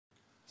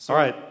All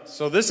right,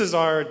 so this is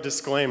our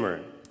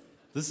disclaimer.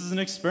 This is an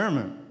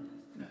experiment.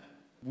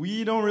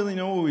 We don't really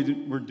know what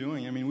we're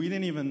doing. I mean, we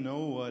didn't even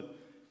know what...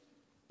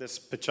 This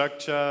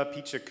Pachukcha,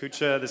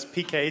 Pichakucha, this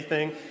PK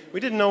thing, we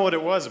didn't know what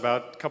it was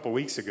about a couple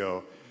weeks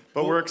ago.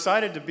 But we're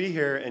excited to be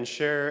here and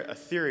share a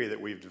theory that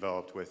we've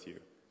developed with you.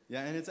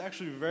 Yeah, and it's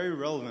actually very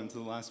relevant to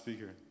the last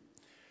speaker.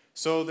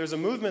 So there's a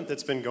movement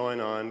that's been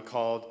going on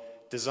called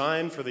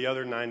Design for the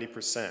Other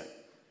 90%.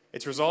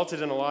 It's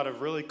resulted in a lot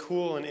of really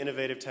cool and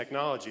innovative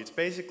technology. It's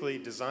basically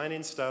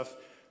designing stuff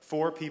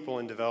for people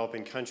in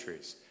developing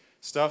countries.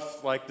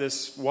 Stuff like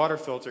this water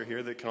filter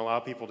here that can allow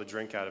people to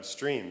drink out of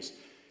streams.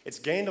 It's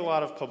gained a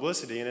lot of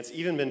publicity, and it's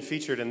even been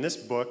featured in this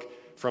book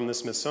from the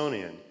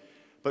Smithsonian.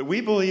 But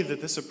we believe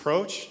that this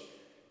approach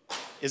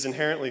is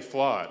inherently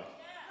flawed.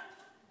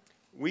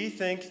 We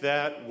think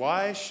that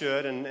why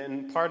should,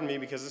 and pardon me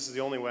because this is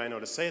the only way I know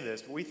to say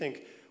this, but we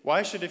think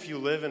why should, if you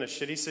live in a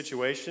shitty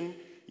situation,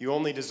 you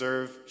only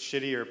deserve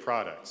shittier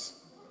products?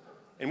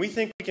 And we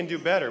think we can do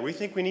better. We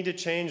think we need to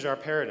change our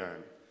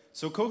paradigm.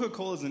 So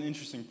Coca-Cola is an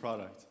interesting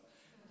product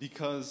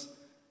because,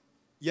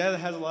 yeah, it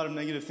has a lot of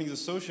negative things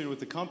associated with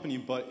the company,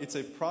 but it's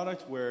a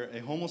product where a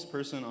homeless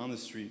person on the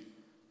street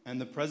and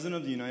the President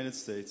of the United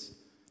States,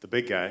 the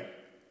big guy,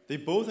 they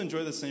both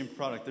enjoy the same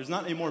product. There's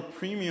not a more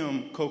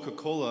premium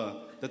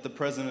Coca-Cola that the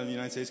President of the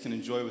United States can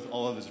enjoy with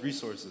all of his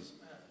resources.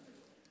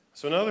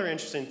 So another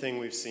interesting thing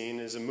we've seen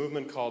is a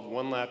movement called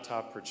One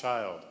Laptop Per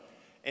Child.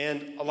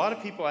 And a lot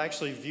of people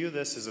actually view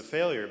this as a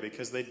failure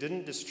because they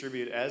didn't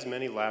distribute as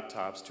many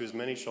laptops to as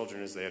many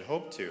children as they had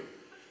hoped to.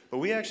 But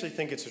we actually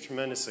think it's a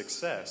tremendous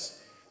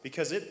success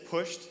because it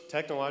pushed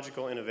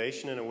technological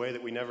innovation in a way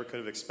that we never could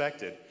have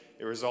expected.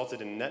 It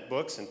resulted in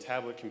netbooks and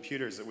tablet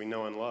computers that we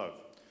know and love.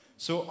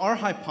 So our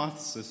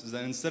hypothesis is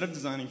that instead of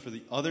designing for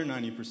the other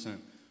 90%,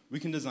 we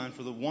can design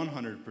for the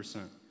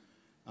 100%.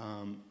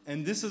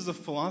 And this is a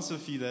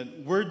philosophy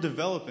that we're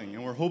developing,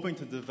 and we're hoping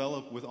to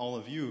develop with all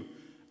of you.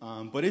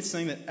 But it's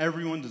saying that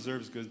everyone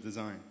deserves good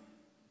design,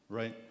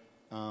 right?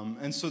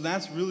 And so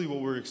that's really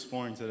what we're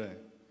exploring today.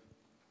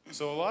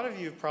 So a lot of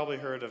you have probably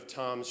heard of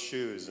Tom's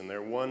shoes and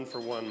their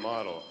one-for-one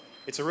model.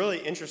 It's a really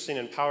interesting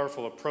and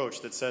powerful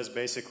approach that says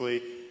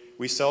basically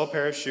we sell a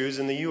pair of shoes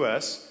in the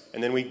US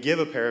and then we give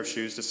a pair of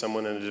shoes to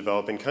someone in a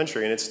developing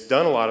country, and it's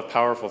done a lot of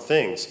powerful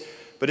things.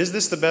 But is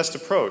this the best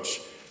approach?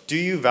 Do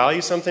you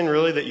value something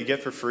really that you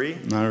get for free?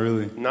 Not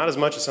really. Not as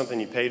much as something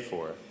you paid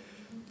for.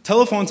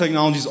 Telephone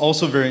technology is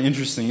also very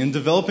interesting. In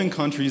developing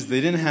countries, they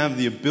didn't have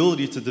the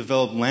ability to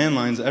develop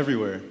landlines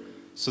everywhere.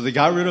 So they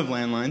got rid of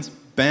landlines.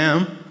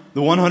 Bam!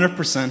 The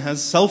 100%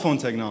 has cell phone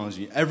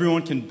technology.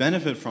 Everyone can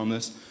benefit from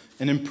this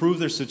and improve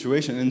their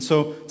situation. And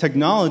so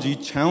technology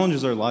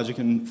challenges our logic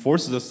and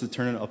forces us to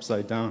turn it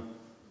upside down.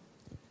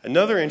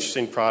 Another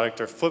interesting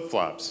product are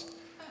flip-flops.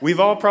 We've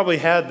all probably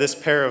had this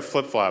pair of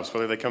flip-flops,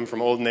 whether they come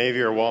from Old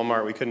Navy or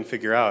Walmart, we couldn't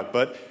figure out.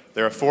 But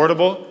they're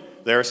affordable,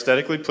 they're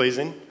aesthetically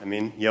pleasing. I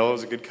mean, yellow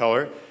is a good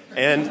color.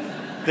 And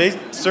they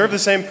serve the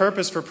same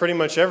purpose for pretty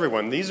much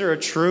everyone. These are a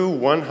true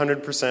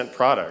 100%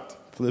 product.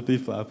 Flippy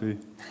floppy.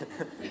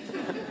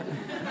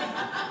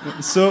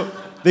 So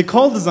they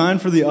call design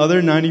for the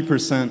other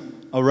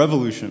 90% a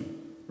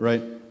revolution,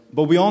 right?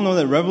 But we all know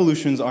that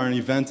revolutions are an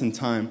event in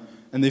time,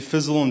 and they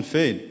fizzle and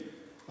fade.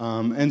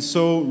 And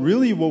so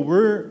really what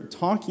we're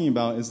talking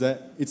about is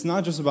that it's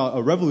not just about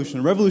a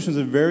revolution. A revolution is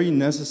a very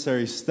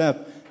necessary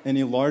step in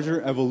a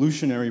larger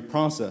evolutionary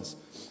process.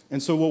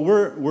 And so what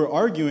we're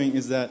arguing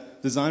is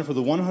that design for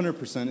the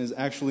 100% is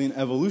actually an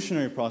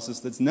evolutionary process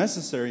that's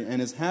necessary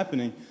and is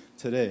happening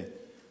today.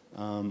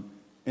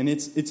 And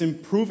it's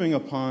improving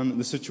upon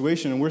the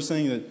situation, and we're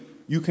saying that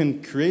you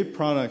can create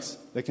products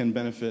that can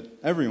benefit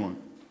everyone.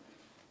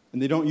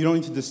 And you don't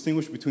need to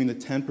distinguish between the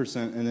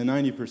 10% and the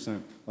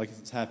 90% like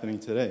it's happening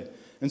today.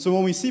 And so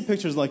when we see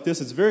pictures like this,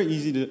 it's very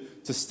easy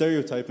to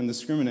stereotype and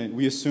discriminate.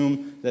 We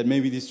assume that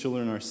maybe these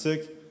children are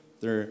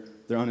sick, they're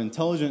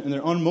unintelligent, and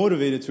they're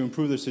unmotivated to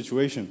improve their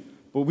situation.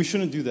 But we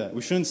shouldn't do that.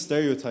 We shouldn't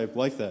stereotype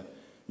like that.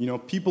 You know,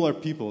 people are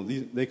people.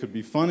 They could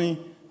be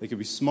funny, they could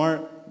be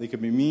smart, they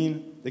could be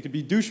mean, they could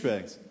be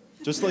douchebags,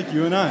 just like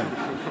you and I.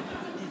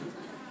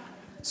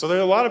 So there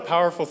are a lot of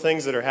powerful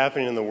things that are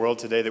happening in the world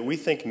today that we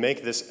think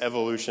make this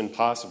evolution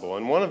possible.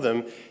 And one of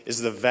them is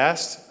the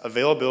vast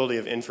availability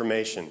of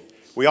information.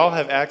 We all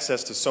have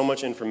access to so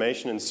much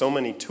information and so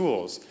many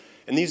tools.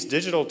 And these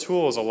digital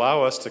tools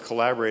allow us to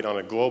collaborate on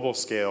a global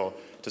scale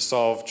to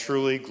solve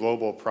truly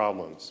global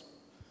problems.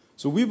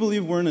 So we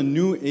believe we're in a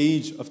new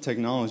age of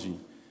technology.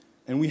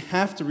 And we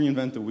have to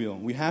reinvent the wheel.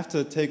 We have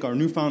to take our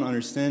newfound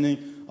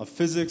understanding of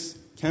physics,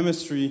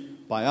 chemistry,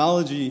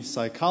 biology,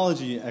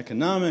 psychology,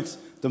 economics,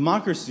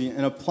 democracy,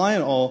 and apply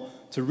it all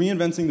to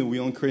reinventing the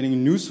wheel and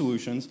creating new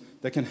solutions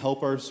that can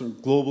help our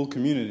global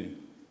community.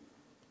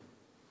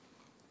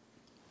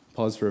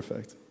 Pause for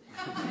effect.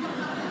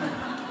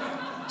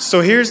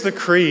 So here's the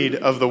creed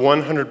of the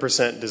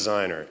 100%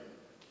 designer.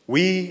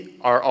 We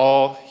are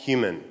all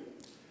human.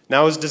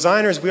 Now, as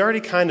designers, we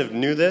already kind of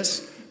knew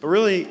this, but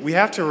really we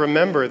have to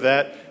remember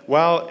that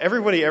while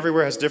everybody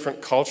everywhere has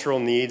different cultural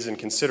needs and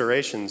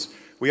considerations,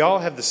 We all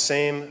have the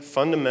same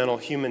fundamental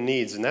human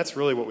needs, and that's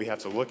really what we have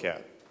to look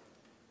at.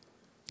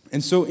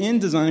 And so in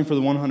designing for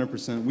the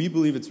 100%, we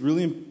believe it's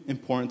really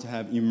important to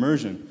have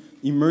immersion,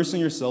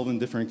 immersing yourself in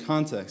different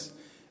contexts.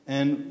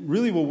 And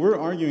really what we're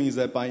arguing is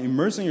that by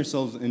immersing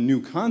yourselves in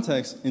new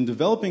contexts, in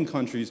developing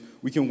countries,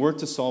 we can work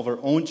to solve our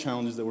own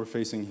challenges that we're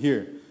facing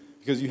here.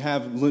 Because you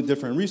have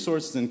different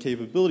resources and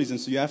capabilities, and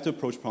so you have to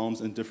approach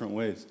problems in different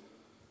ways.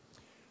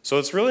 So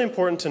it's really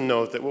important to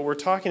note that what we're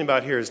talking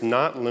about here is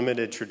not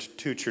limited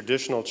to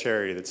traditional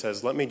charity that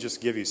says, let me just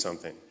give you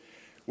something.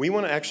 We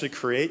want to actually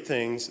create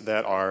things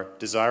that are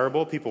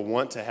desirable, people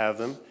want to have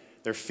them,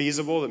 they're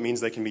feasible, that means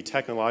they can be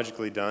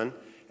technologically done,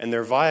 and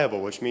they're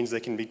viable, which means they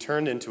can be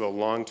turned into a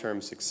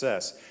long-term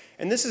success.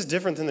 And this is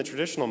different than the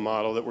traditional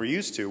model that we're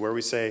used to, where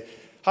we say,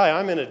 hi,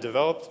 I'm in a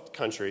developed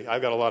country,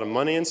 I've got a lot of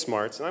money and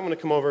smarts, and I'm going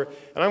to come over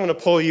and I'm going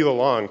to pull you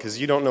along because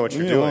you don't know what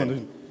you're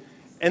doing.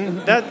 And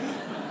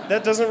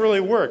that doesn't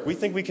really work. We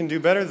think we can do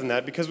better than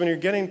that, because when you're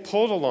getting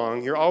pulled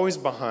along, you're always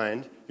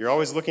behind, you're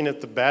always looking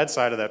at the bad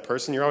side of that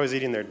person, you're always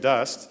eating their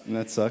dust. And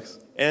that sucks.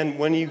 And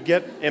when you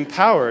get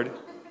empowered,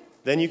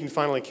 then you can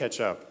finally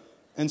catch up.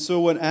 And so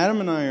what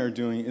Adam and I are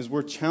doing is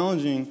we're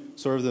challenging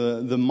sort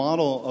of the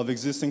model of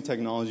existing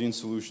technology and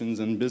solutions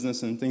and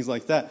business and things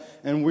like that.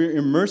 And we're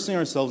immersing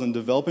ourselves in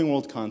developing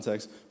world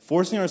context,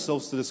 forcing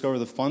ourselves to discover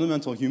the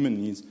fundamental human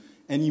needs,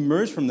 and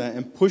emerge from that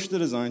and push the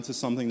design to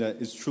something that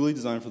is truly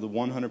designed for the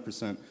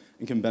 100%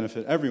 and can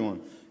benefit everyone.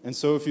 And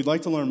so if you'd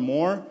like to learn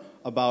more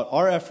about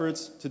our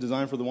efforts to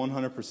design for the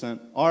 100%,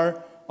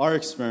 our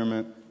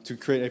experiment to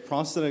create a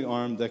prosthetic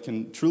arm that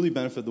can truly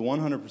benefit the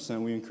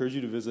 100%, we encourage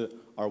you to visit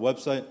our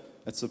website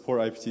at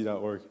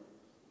supportipt.org.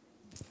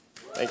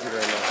 Thank you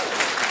very much.